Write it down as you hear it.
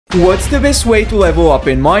What's the best way to level up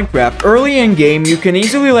in Minecraft? Early in game, you can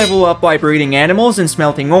easily level up by breeding animals and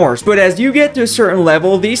smelting ores, but as you get to a certain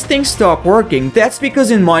level, these things stop working. That's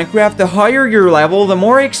because in Minecraft, the higher your level, the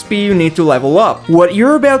more XP you need to level up. What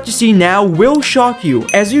you're about to see now will shock you.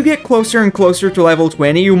 As you get closer and closer to level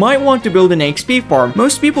 20, you might want to build an XP farm.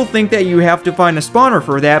 Most people think that you have to find a spawner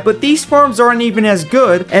for that, but these farms aren't even as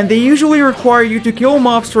good, and they usually require you to kill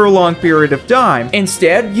mobs for a long period of time.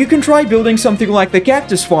 Instead, you can try building something like the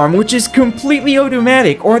cactus farm, which is completely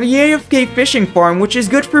automatic, or the AFK fishing farm, which is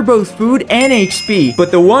good for both food and XP. But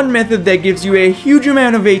the one method that gives you a huge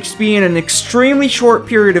amount of XP in an extremely short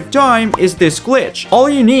period of time is this glitch. All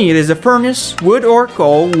you need is a furnace, wood or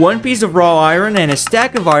coal, one piece of raw iron, and a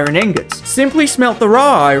stack of iron ingots. Simply smelt the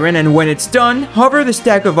raw iron, and when it's done, hover the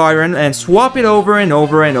stack of iron and swap it over and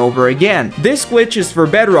over and over again. This glitch is for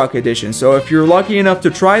Bedrock Edition, so if you're lucky enough to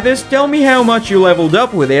try this, tell me how much you leveled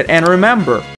up with it, and remember,